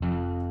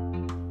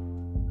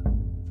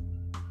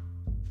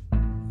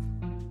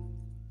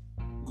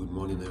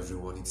morning,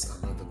 everyone. It's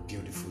another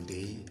beautiful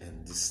day,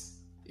 and this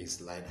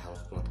is Lighthouse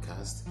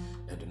Podcast.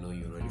 And I know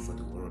you're ready for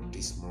the word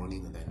this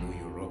morning, and I know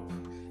you're up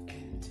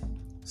and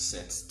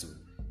set to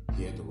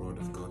hear the word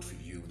of God for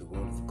you. The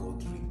word of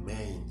God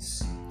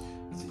remains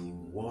the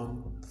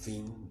one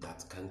thing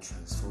that can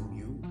transform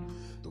you.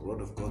 The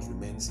word of God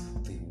remains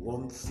the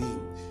one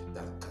thing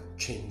that can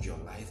change your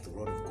life. The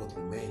word of God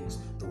remains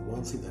the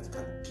one thing that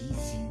can give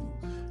you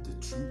the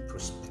true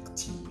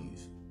perspective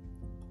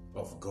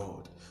of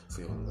God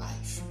for your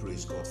life.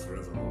 Praise God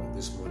forevermore. And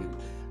this morning,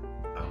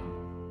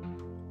 I'm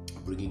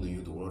bringing to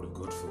you the word of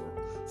God for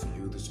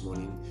you this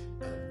morning,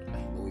 and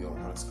I know your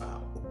hearts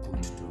are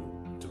opened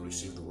to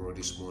receive the word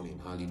this morning.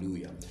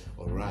 Hallelujah.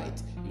 All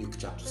right, Luke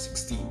chapter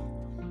 16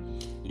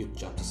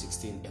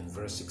 and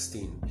verse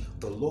 16.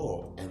 The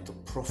law and the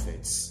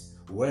prophets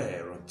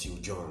were until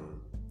John.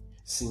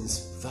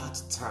 Since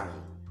that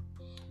time,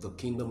 the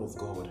kingdom of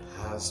God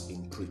has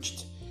been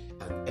preached,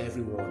 and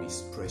everyone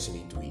is pressing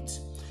into it.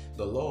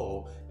 The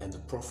law and the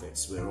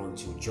prophets were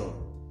until John.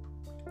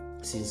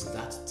 Since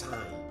that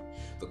time,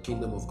 the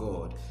kingdom of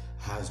God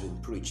has been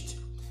preached,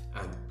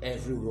 and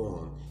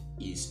everyone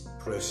is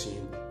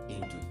pressing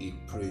into it.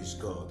 Praise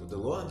God. The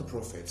law and the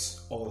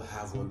prophets all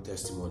have one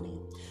testimony: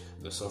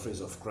 the sufferings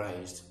of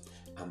Christ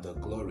and the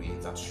glory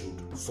that should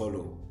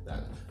follow.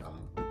 That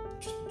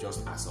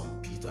just as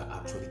Peter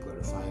actually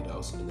clarified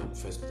us in 1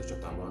 Peter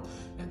chapter 1,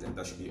 and then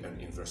that should be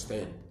in verse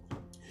 10.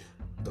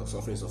 The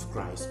sufferings of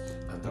Christ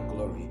and the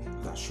glory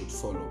that should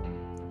follow.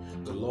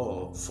 The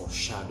law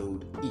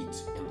foreshadowed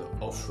it in the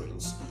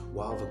offerings,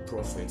 while the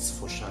prophets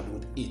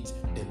foreshadowed it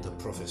in the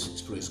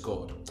prophecies. Praise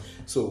God.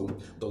 So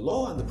the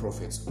law and the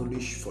prophets only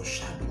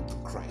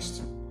foreshadowed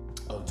Christ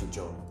unto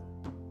John.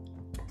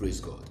 Praise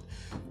God.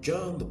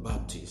 John the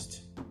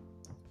Baptist,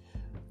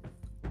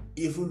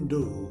 even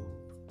though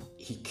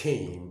he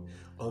came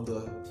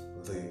under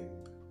the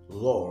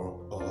law,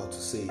 or to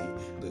say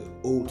the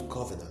old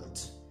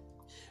covenant,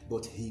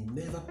 but he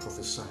never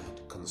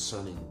prophesied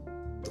concerning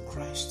the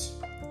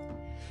Christ.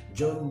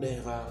 John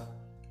never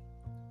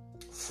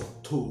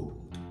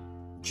foretold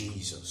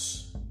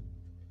Jesus.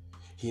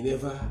 He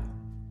never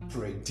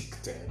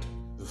predicted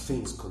the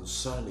things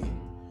concerning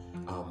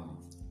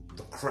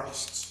the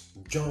Christ.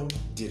 John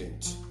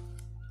didn't.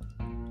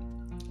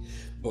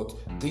 But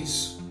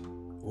these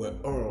were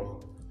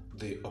all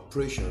the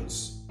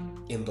operations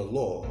in the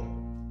law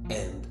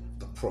and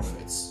the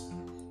prophets.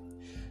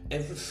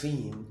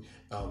 Everything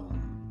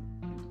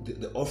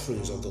the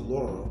offerings of the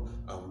law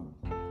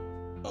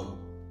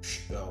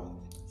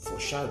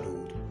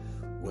foreshadowed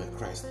were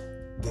Christ.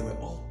 They were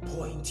all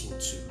pointing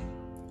to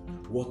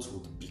what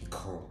would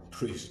become.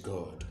 Praise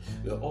God.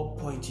 They were all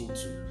pointing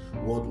to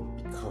what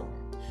would become.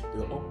 They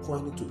were all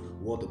pointing to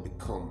what would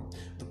become.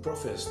 The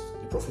prophets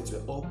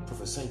were all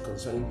prophesying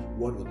concerning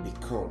what would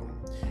become.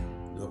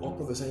 They were all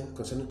prophesying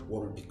concerning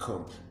what would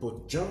become.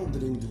 But John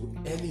didn't do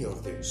any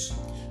of this.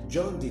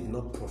 John did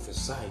not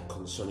prophesy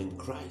concerning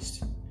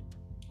Christ.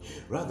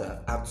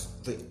 Rather, at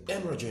the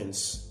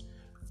emergence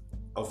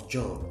of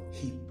John,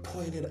 he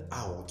pointed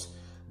out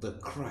the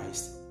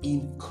Christ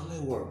in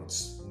clear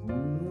words.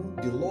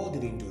 The law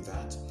didn't do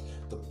that.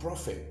 The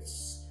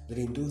prophets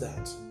didn't do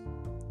that.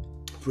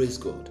 Praise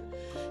God.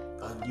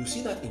 And you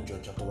see that in John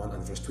chapter 1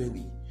 and verse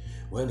 20,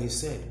 when he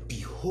said,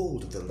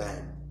 "Behold the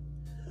Lamb,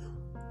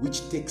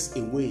 which takes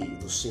away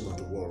the sin of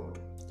the world.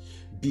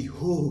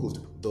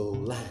 Behold the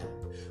Lamb,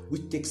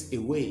 which takes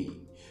away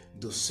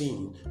the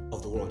sin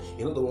of the world."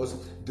 In other words,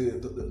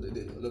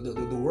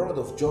 the word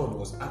of John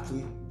was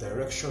actually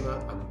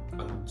directional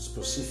and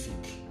specific.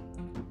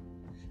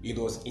 It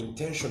was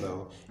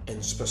intentional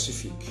and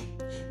specific.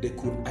 They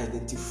could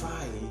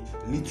identify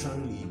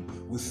literally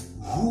with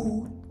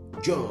who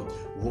John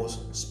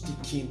was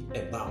speaking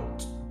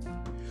about.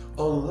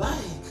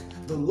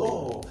 Unlike the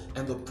law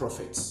and the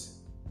prophets,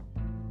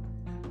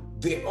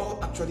 they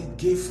all actually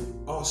gave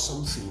us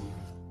something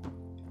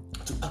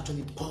to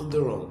actually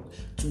ponder on,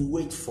 to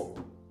wait for.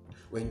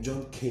 When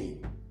John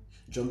came,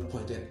 John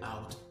pointed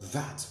out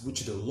that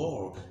which the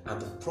law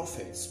and the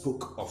prophets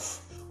spoke of,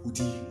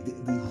 the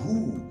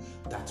who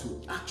that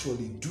will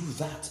actually do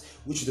that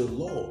which the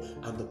law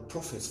and the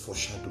prophets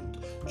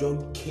foreshadowed.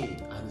 John came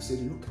and he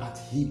said, "Look at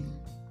him.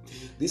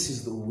 This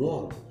is the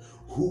one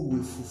who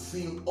will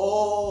fulfill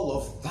all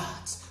of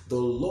that the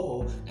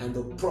law and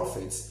the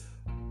prophets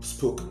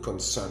spoke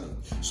concerning."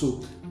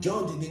 So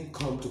John didn't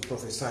come to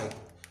prophesy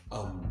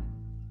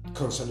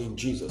concerning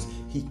Jesus.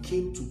 He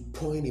came to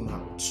point him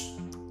out.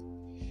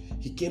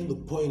 He came to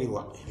point him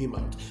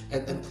out.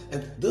 And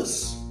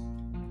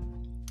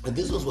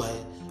this was why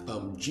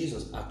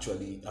Jesus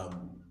actually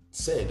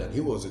said that he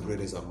was the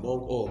greatest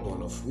among all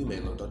born of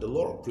women under the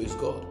law. Praise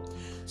God.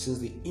 Since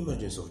the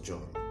emergence of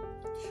John,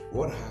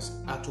 what has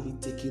actually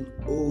taken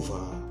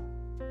over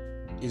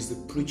is the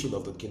preaching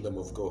of the kingdom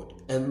of God,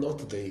 and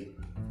not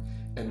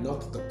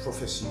the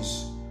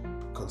prophecies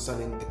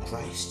concerning the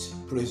Christ.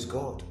 Praise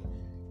God.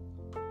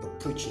 The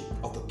preaching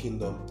of the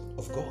kingdom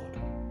of God.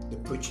 The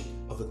preaching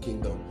of the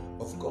kingdom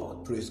of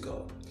God. Praise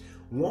God.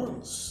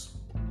 Once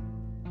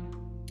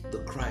the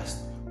Christ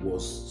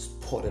was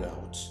spotted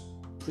out,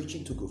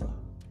 preaching took over.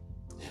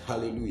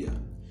 Hallelujah.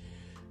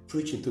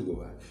 Preaching took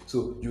over.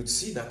 So you'd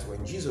see that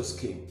when Jesus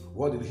came,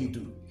 what did he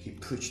do? He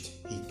preached,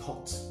 he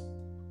taught.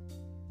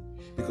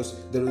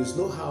 Because there is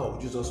no how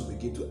Jesus will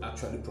begin to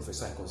actually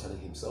prophesy concerning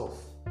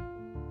himself.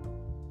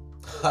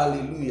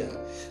 Hallelujah.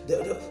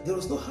 There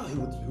was no how he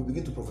would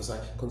begin to prophesy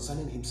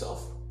concerning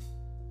himself.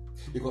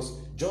 Because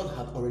John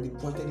had already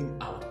pointed him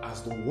out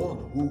as the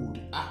one who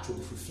would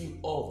actually fulfill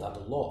all that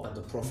the law and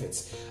the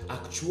prophets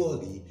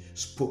actually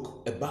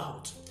spoke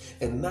about.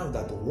 And now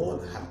that the one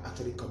had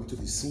actually come into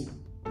the scene,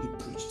 he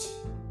preached.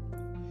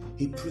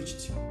 He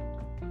preached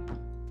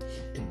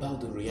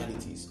about the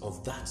realities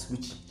of that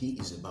which he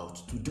is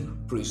about to do.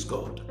 Praise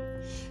God.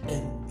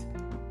 And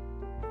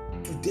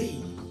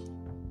today,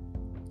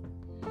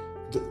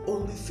 the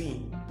only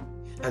thing,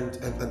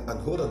 and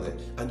hold on there,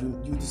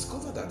 and you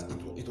discover that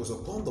it was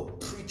upon the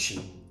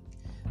preaching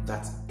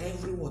that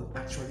everyone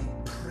actually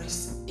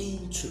pressed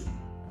into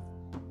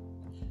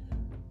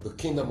the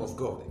kingdom of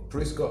God.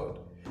 Praise God.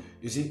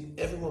 You see,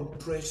 everyone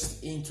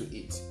pressed into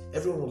it.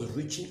 Everyone was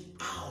reaching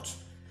out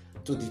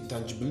to the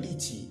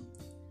tangibility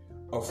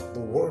of the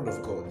word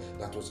of God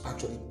that was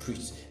actually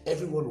preached.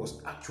 Everyone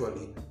was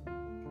actually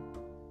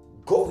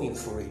going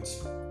for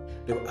it.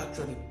 They were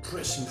actually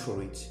pressing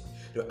for it.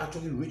 They were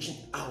actually reaching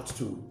out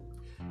to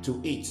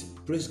it.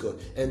 Praise God.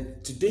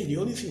 And today, the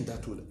only thing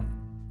that would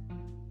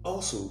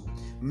also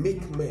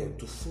make men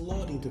to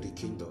flood into the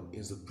kingdom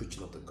is the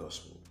preaching of the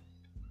gospel.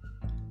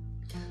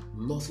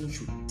 Nothing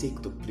should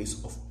take the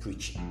place of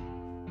preaching.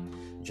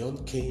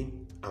 John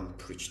came and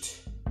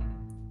preached.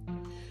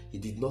 He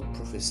did not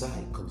prophesy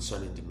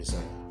concerning the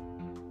Messiah.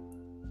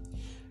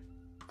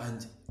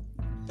 And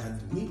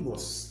we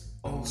must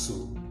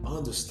also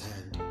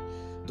understand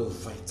the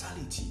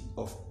vitality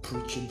of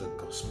preaching the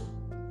gospel.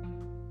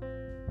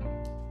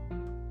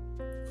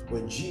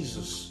 When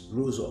Jesus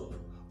rose up,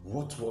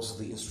 what was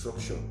the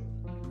instruction?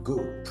 Go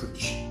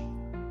preach.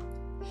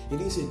 He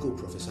didn't say go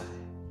prophesy.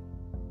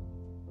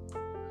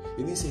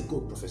 He didn't say go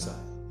prophesy.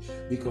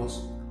 Because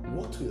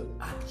what will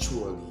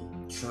actually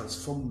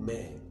transform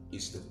men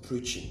is the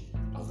preaching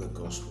of the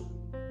gospel.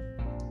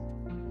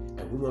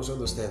 And we must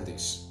understand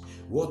this.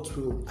 What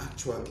will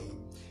actually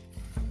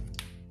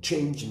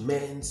change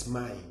men's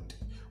mind,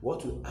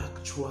 what will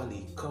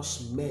actually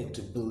cause men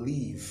to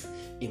believe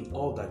in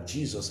all that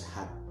Jesus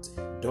had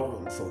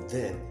done for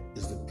them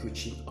is the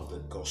preaching of the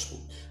gospel,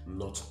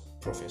 not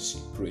prophecy.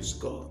 Praise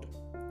God.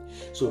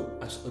 So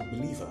as a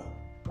believer,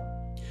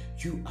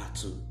 you are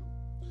to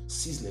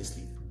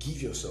ceaselessly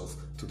give yourself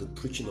to the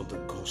preaching of the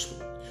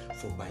gospel,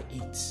 for by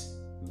it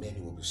many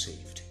will be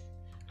saved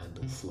and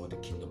will flood the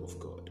kingdom of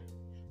God.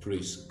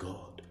 Praise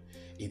God.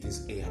 It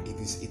is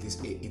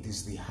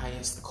the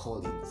highest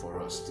calling for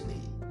us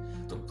today.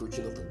 The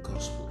preaching of the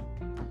gospel,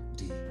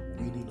 the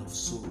winning of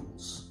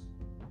souls.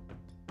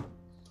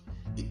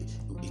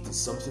 It is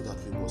something that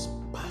we must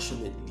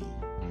passionately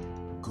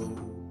go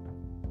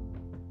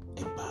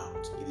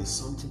about. It is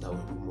something that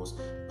we must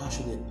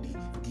passionately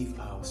give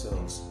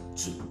ourselves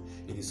to.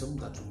 It is something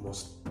that we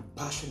must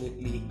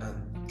passionately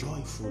and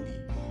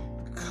joyfully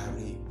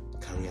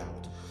carry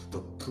out. The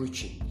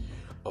preaching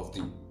of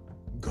the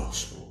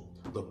gospel,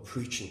 the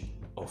preaching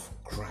of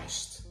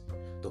Christ,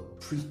 the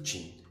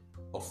preaching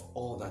of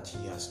all that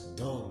he has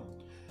done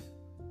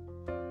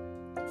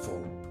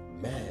for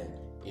man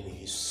in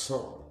his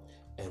Son,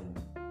 and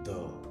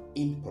the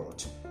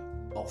import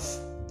of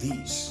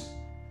this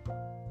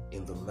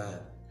in the man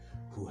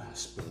who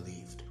has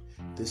believed.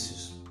 This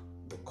is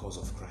the cause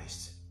of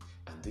Christ,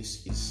 and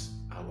this is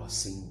our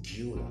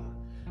singular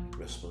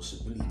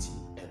responsibility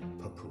and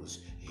purpose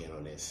here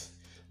on earth.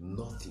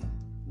 Nothing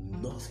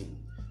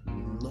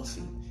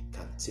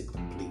can take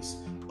the place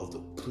of the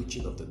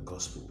preaching of the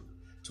gospel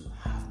to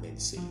have men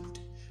saved.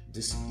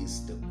 This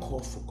is the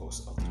core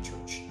focus of the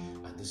church,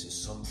 and this is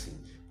something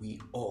we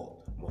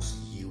all must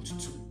yield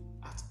to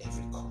at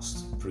every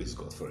cost. Praise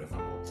God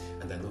forevermore.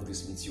 And I know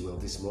this meets you well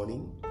this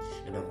morning,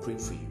 and I'm praying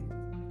for you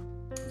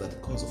that the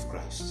cause of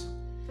Christ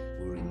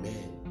will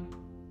remain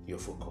your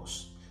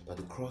focus, that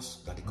the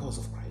cause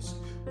of Christ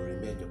will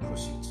remain your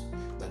pursuit,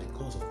 that the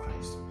cause of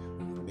Christ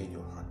will remain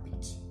your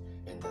heartbeat,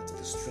 and that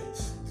the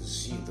strength, the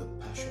zeal, the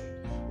passion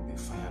will be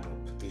fired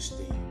up this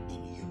day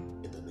in you,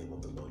 in the name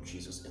of the Lord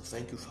Jesus. And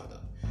thank you, Father,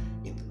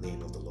 in the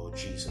name of the Lord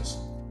Jesus.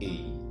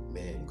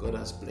 Amen. God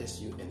has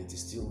blessed you, and it is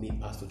still me,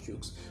 Pastor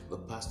Chooks, the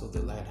pastor of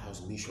the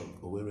Lighthouse Mission,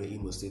 Owerri,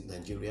 Imo State,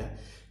 Nigeria.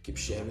 Keep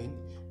sharing,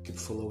 keep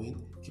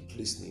following, keep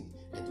listening,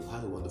 and you'll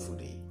have a wonderful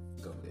day.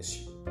 God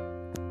bless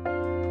you.